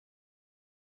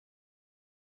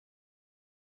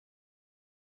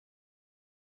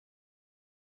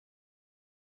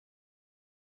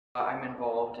I'm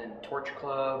involved in Torch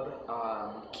Club,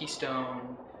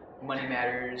 Keystone, Money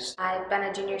Matters. I've been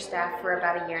a junior staff for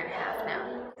about a year and a half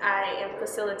now. I am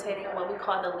facilitating what we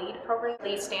call the LEAD program.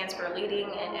 LEAD stands for Leading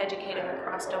and Educating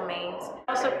Across Domains.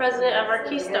 Also president of our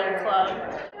Keystone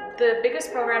Club. The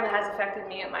biggest program that has affected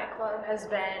me at my club has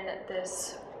been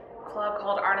this club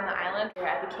called Art on the Island.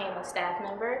 I became a staff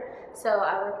member, so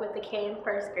I work with the K and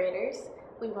first graders.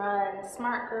 We run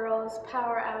Smart Girls,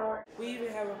 Power Hour. We even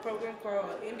have a program called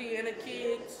Indiana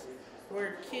Kids,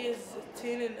 where kids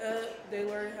 10 and up, they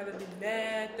learn how to do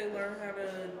math, they learn how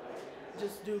to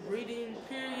just do reading,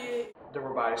 period. The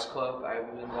Robotics Club I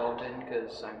was involved in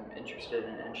because I'm interested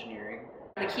in engineering.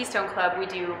 The Keystone Club, we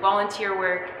do volunteer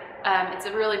work. It's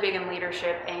really big in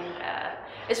leadership, and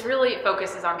it really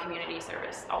focuses on community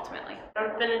service ultimately.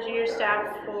 I've been a junior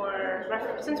staff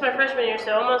since my freshman year,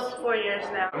 so almost 4 years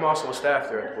now. I'm also a staff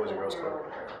there at the Boys and Girls Club.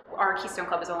 Our Keystone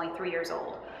Club is only 3 years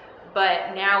old,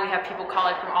 but now we have people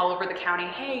calling from all over the county.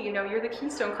 Hey, you're the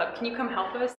Keystone Club. Can you come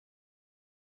help us?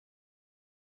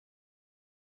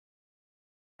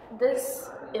 This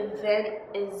event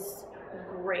is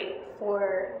great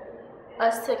for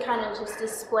us to kind of just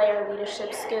display our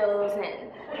leadership skills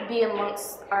and be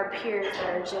amongst our peers that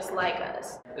are just like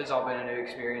us. This has all been a new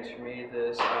experience for me,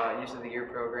 this Youth of the Year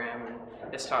program,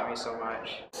 and it's taught me so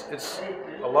much. It's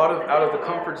a lot of out of the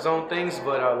comfort zone things,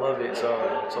 but I love it. It's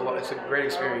a great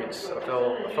experience. I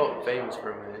felt famous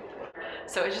for a minute.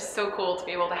 So it's just so cool to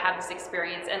be able to have this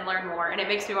experience and learn more, and it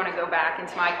makes me want to go back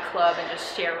into my club and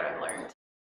just share what I've learned.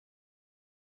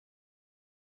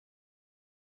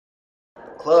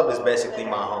 Club is basically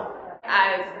my home.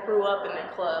 I grew up in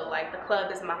the club, like the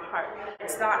club is my heart.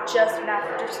 It's not just an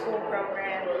after school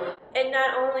program. It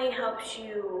not only helps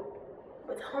you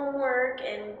with homework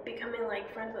and becoming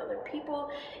like friends with other people,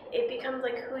 it becomes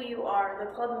like who you are.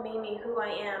 The club made me who I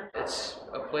am. It's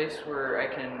a place where I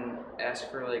can ask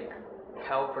for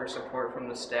help or support from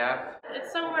the staff.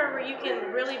 It's somewhere where you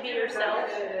can really be yourself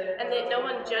and that no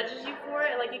one judges you for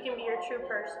it, like you can be your true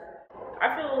person.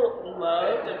 I feel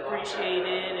loved,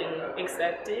 appreciated, and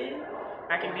accepted.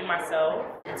 I can be myself.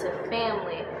 It's a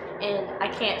family, and I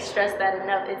can't stress that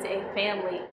enough. It's a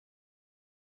family.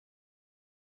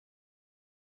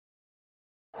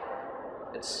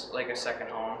 It's like a second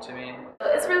home to me.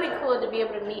 It's really cool to be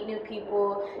able to meet new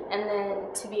people and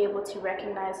then to be able to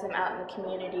recognize them out in the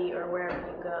community or wherever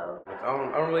you go. I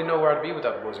don't really know where I'd be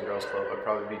without the Boys and Girls Club. I'd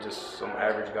probably be just some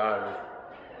average guy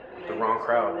with the wrong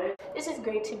crowd. It's just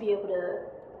great to be able to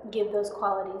give those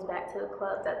qualities back to the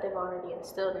club that they've already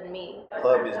instilled in me. The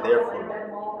club is there for me.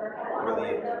 It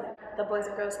really is. The Boys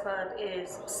and Girls Club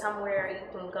is somewhere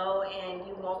you can go and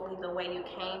you won't leave the way you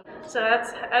came. So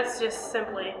that's just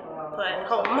simply put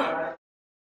home.